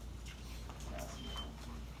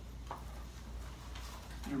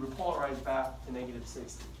 You repolarize back to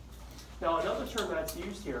 -60. Now another term that's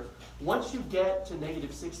used here, once you get to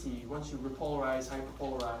 -60, once you repolarize,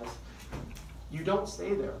 hyperpolarize, you don't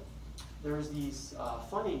stay there. There's these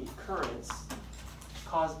funny currents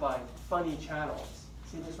caused by funny channels.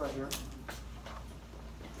 See this right here?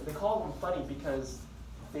 They call them funny because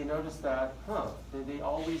they notice that, they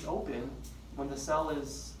always open when the cell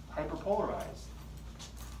is hyperpolarized.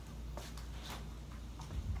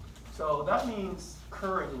 So that means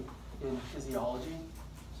current in physiology.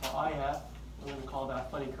 So IF, we're going to call that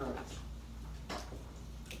funny currents.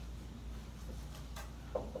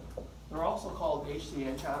 They're also called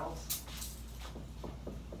HCN channels.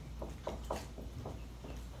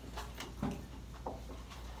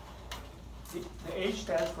 H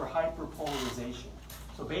stands for hyperpolarization.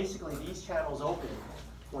 So basically these channels open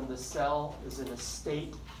when the cell is in a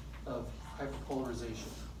state of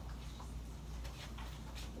hyperpolarization.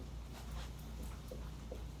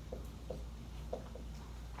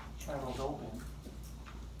 Channels open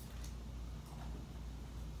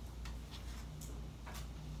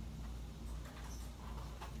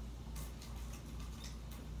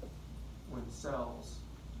when cells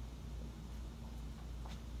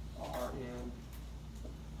are in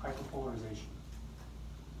hyperpolarization.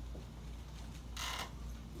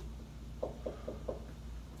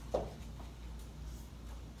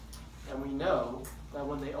 And we know that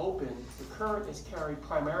when they open, the current is carried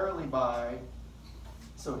primarily by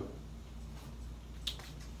sodium.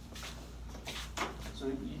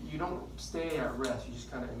 So you don't stay at rest, you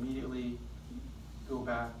just kind of immediately go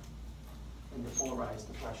back and depolarize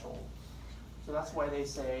the threshold. So that's why they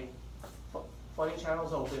say funny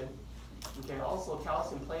channels open. Okay, also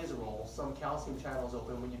calcium plays a role. Some calcium channels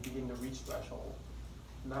open when you begin to reach threshold.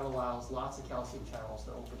 And that allows lots of calcium channels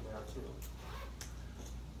to open there too.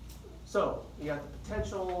 So you got the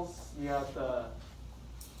potentials, you got the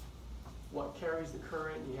what carries the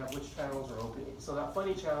current, and you have which channels are opening. So that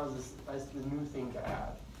funny channels is the new thing to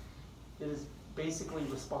add. It is basically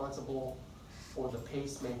responsible for the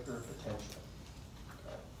pacemaker potential.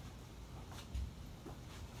 Okay.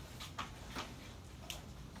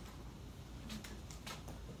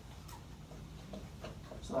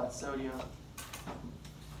 So that's sodium.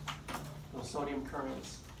 Those sodium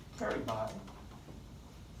currents carried by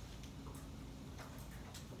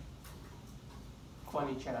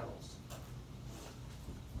funny channels.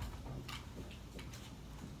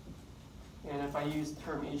 And if I use the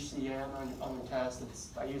term HCM on the test,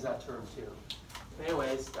 I use that term too. But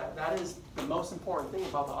anyways, that is the most important thing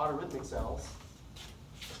about the autorhythmic cells.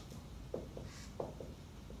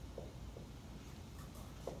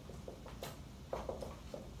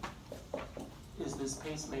 Is this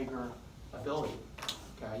pacemaker ability.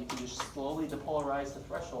 Okay, you can just slowly depolarize the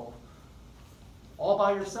threshold all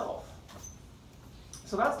by yourself.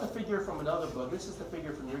 So that's the figure from another book. This is the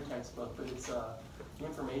figure from your textbook, but it's the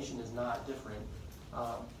information is not different.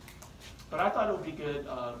 But I thought it would be good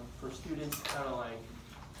for students to kind of like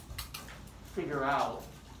figure out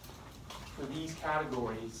for these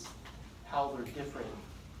categories how they're different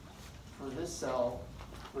for this cell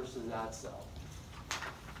versus that cell.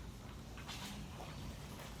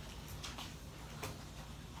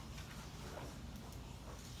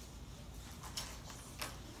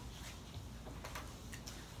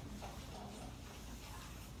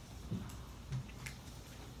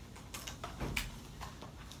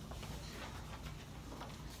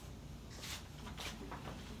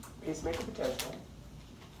 Pacemaker potential.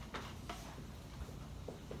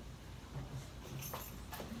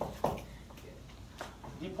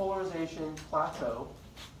 Depolarization plateau.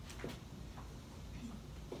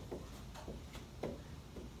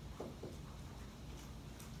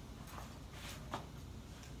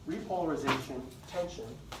 Repolarization tension.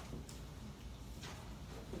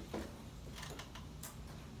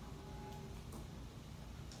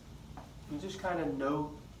 You just kind of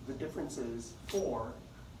note the differences for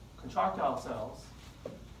contractile cells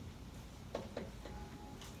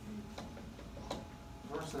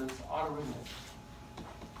versus autorhythmic.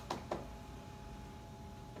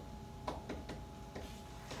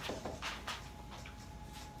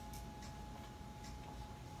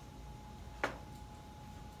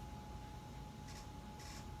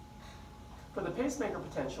 For the pacemaker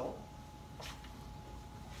potential,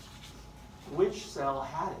 which cell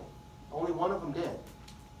had it? Only one of them did.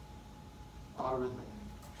 Autorhythmic.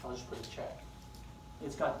 I'll just put a check.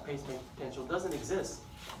 It's got the pacemaker potential. It doesn't exist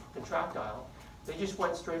contractile. They just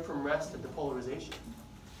went straight from rest to depolarization.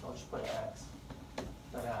 I'll just put X.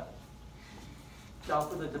 That had it. Now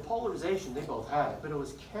for the depolarization, they both had it, but it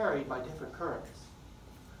was carried by different currents.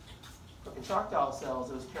 For contractile cells,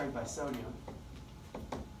 it was carried by sodium.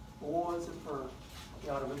 What was it for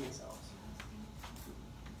the autorhythmic cells?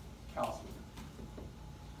 Calcium.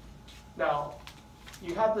 Now,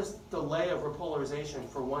 you had this delay of repolarization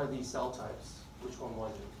for one of these cell types. Which one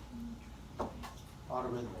was it?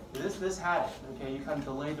 Autorhythmic. This had it, okay? You kind of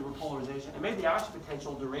delayed the repolarization. It made the action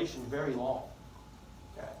potential duration very long.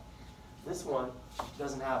 Okay. This one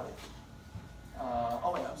doesn't have it.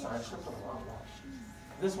 Oh wait, I'm sorry, I slipped on the wrong one.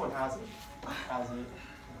 This one has it. Has it.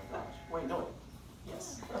 Oh my gosh. Wait, no.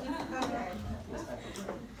 Yes.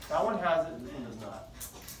 That one has it, this one does not.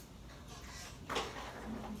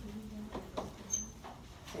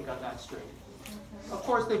 Okay, got that straight. Of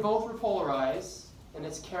course, they both repolarize, and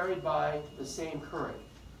it's carried by the same current,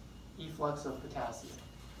 efflux of potassium.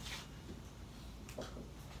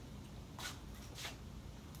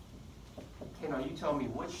 you tell me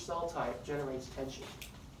which cell type generates tension?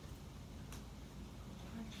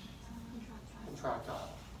 Contractile.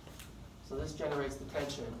 So this generates the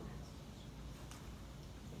tension.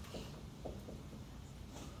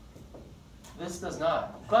 This does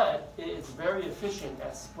not, but it's very efficient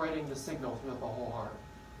at spreading the signal through the whole heart.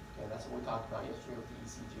 Okay, that's what we talked about yesterday with the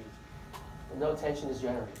ECG. And no tension is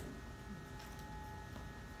generated.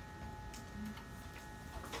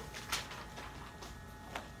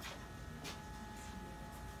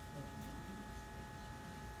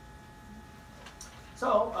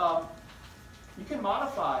 So you can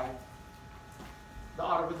modify the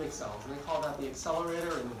autorhythmic cells, and they call that the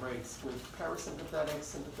accelerator and the brakes, with parasympathetic,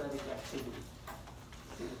 sympathetic activity.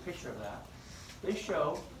 Here's a picture of that. They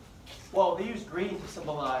show, well, they use green to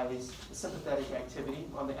symbolize the sympathetic activity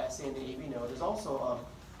on the SA and the AV node. There's also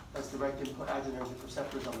as direct input adrenergic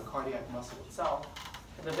receptors on the cardiac muscle itself.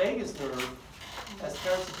 And the vagus nerve has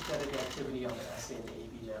parasympathetic activity on the SA and the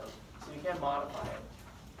AV node. So you can modify it.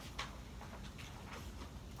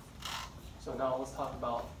 So now let's talk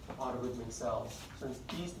about autorhythmic cells. Since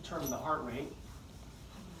these determine the heart rate,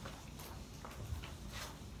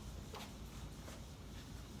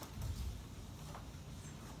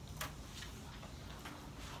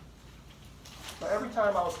 so every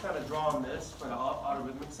time I was kind of drawing this for the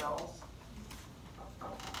autorhythmic cells,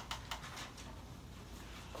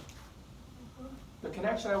 the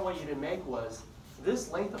connection I want you to make was this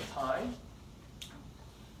length of time,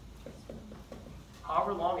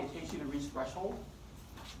 however long it takes you to reach threshold,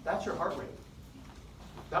 that's your heart rate.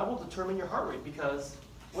 That will determine your heart rate, because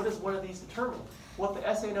what does one of these determine? Well, if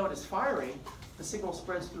the SA node is firing, the signal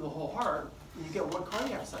spreads through the whole heart, and you get one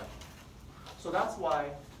cardiac cycle. So that's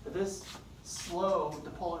why this slow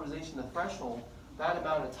depolarization of threshold, that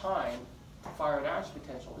amount of time to fire an action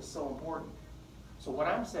potential is so important. So what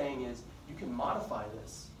I'm saying is you can modify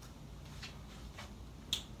this.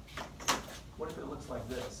 What if it looks like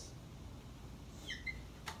this?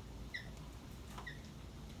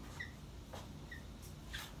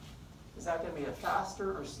 Is that going to be a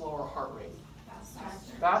faster or slower heart rate?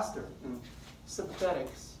 Faster. Faster. And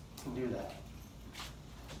sympathetics can do that.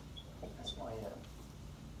 SYM.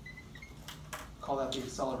 Call that the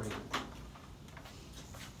accelerator.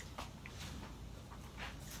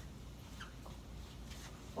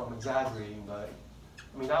 Well, I'm exaggerating, but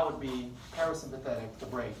I mean that would be parasympathetic, the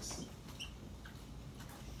brakes.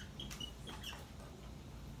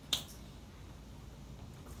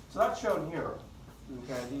 So that's shown here.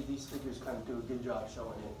 Okay, these figures kind of do a good job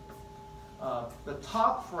showing it. The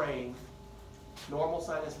top frame, normal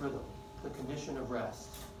sinus rhythm, the condition of rest.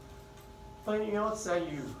 But you know, let's say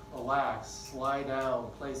you relax, lie down,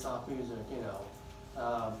 play soft music, you know,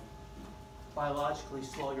 biologically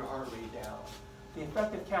slow your heart rate down. The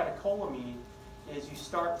effect of catecholamine is you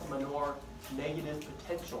start from a more negative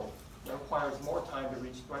potential that requires more time to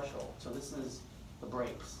reach threshold. So this is the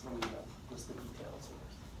brakes. Let me list the details here.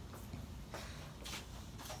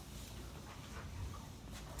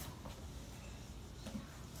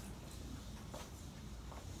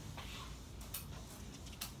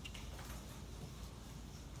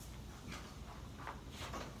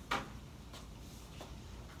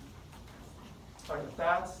 If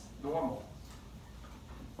that's normal,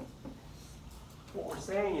 what we're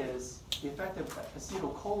saying is the effect of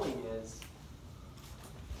acetylcholine is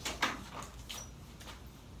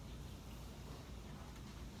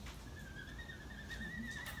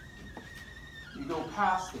you go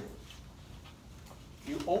past it,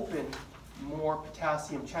 you open more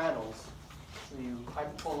potassium channels, so you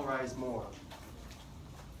hyperpolarize more.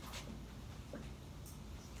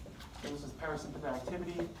 This is parasympathetic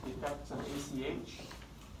activity, the effects of ACH.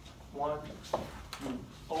 One, you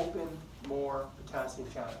open more potassium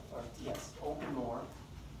channels, or yes, open more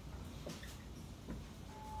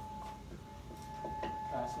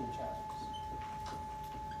potassium channels.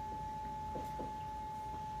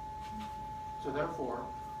 So therefore,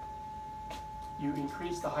 you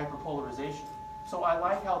increase the hyperpolarization. So I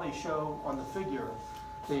like how they show on the figure,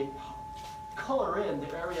 they color in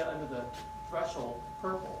the area under the threshold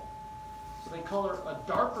purple. So they color a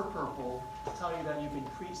darker purple to tell you that you've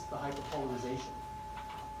increased the hyperpolarization.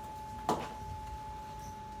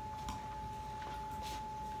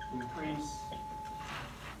 Increase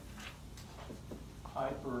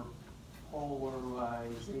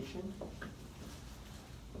hyperpolarization.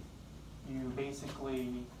 You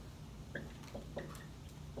basically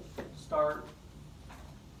start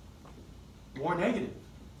more negative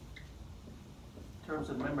in terms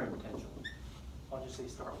of membrane potential. I'll just say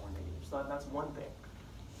start more negative. So that's one thing.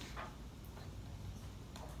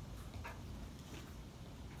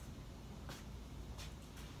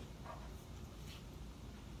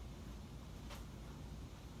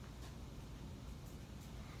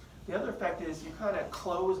 The other effect is you kind of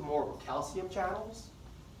close more calcium channels.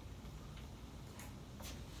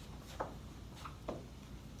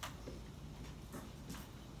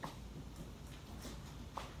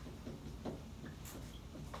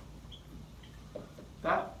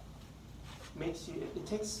 That makes you, it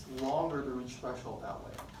takes longer to reach threshold that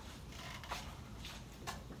way.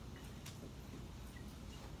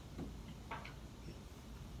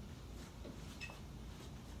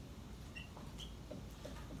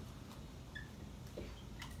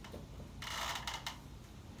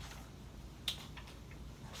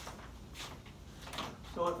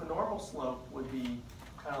 So if a normal slope would be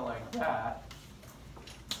kind of like that,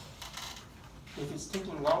 if it's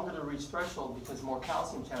taking longer to reach threshold because more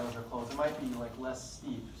calcium channels are closed, it might be like less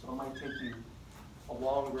steep. So it might take you a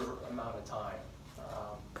longer amount of time.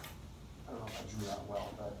 I don't know if I drew that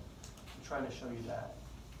well, but I'm trying to show you that.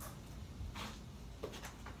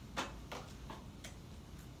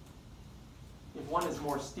 If one is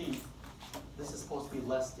more steep, this is supposed to be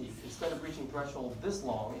less steep. Instead of reaching threshold this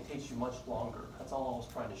long, it takes you much longer. That's all I was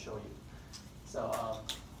trying to show you. So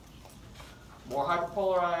more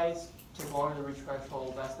hyperpolarized, take longer to reach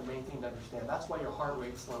threshold. That's the main thing to understand. That's why your heart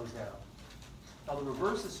rate slows down. Now the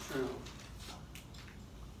reverse is true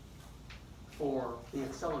for the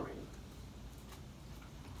accelerated.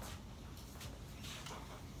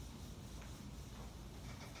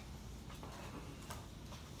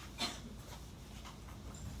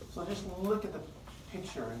 So just look at the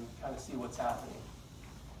picture and kind of see what's happening.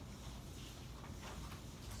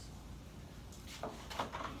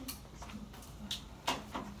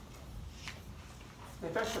 The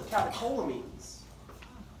effects of catecholamines,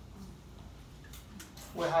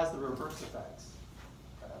 what has the reverse effects.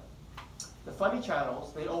 The funny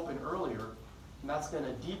channels, they open earlier, and that's going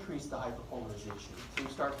to decrease the hyperpolarization. So you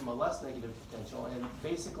start from a less negative potential, and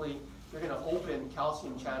basically you're going to open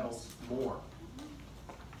calcium channels more.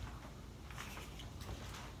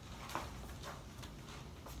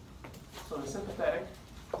 So the sympathetic,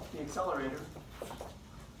 the accelerator,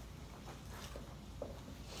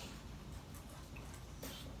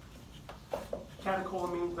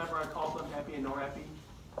 catecholamines, remember I called them epi and norepi?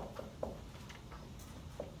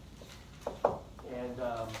 And,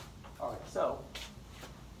 all right, so,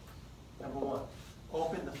 number one,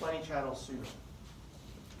 open the funny channel sooner.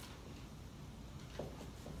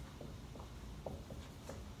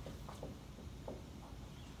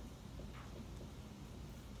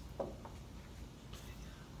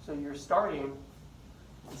 So you're starting,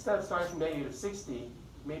 instead of starting from negative 60,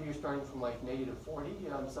 maybe you're starting from like negative 40.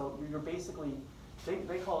 So you're basically,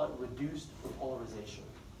 they call it reduced repolarization.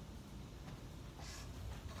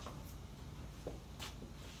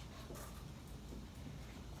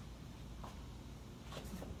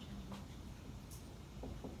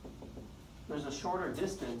 There's a shorter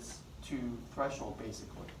distance to threshold,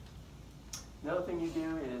 basically. Another thing you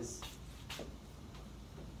do is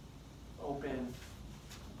open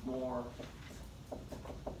more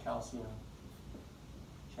calcium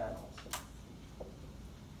channels.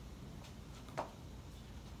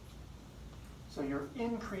 So you're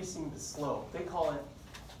increasing the slope. They call it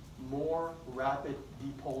more rapid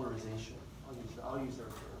depolarization. I'll use their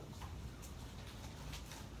terms.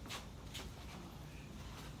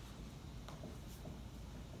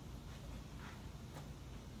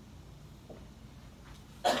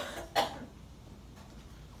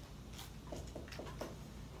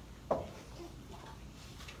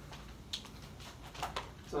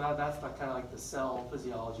 So that's kind of like the cell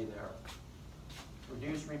physiology there.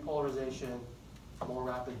 Reduced repolarization, more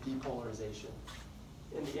rapid depolarization.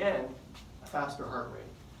 In the end, a faster heart rate.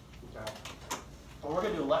 Okay. Well, we're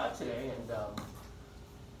going to do a lab today, and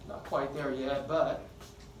not quite there yet, but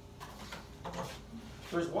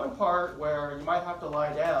there's one part where you might have to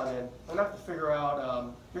lie down, and I'm going to have to figure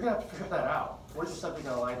out, you're going to have to figure that out. Where's your subject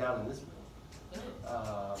going to lie down in this room?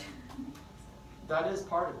 That is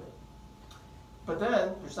part of it. But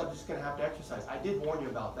then your subject's going to have to exercise. I did warn you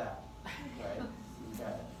about that. Right?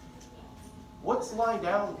 Okay. What's lying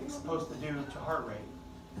down supposed to do to heart rate?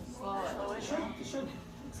 It should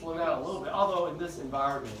slow down a little bit. Although in this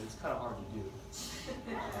environment, it's kind of hard to do.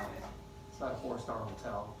 It's not a 4-star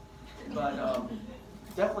hotel. But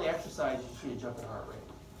definitely exercise, you see a jump in heart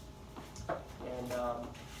rate. And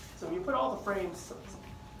so when you put all the frames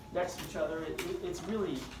next to each other, it's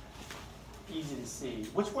really easy to see.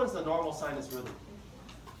 Which one's the normal sinus rhythm?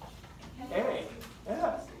 A.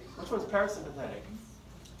 Yeah. Which one's parasympathetic?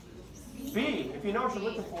 B. If you know what you're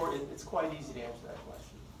looking for, it's quite easy to answer that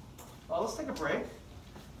question. Well, let's take a break.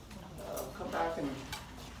 Come back and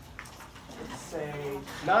let's say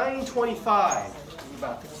 9:25.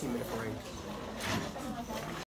 About 15-minute break.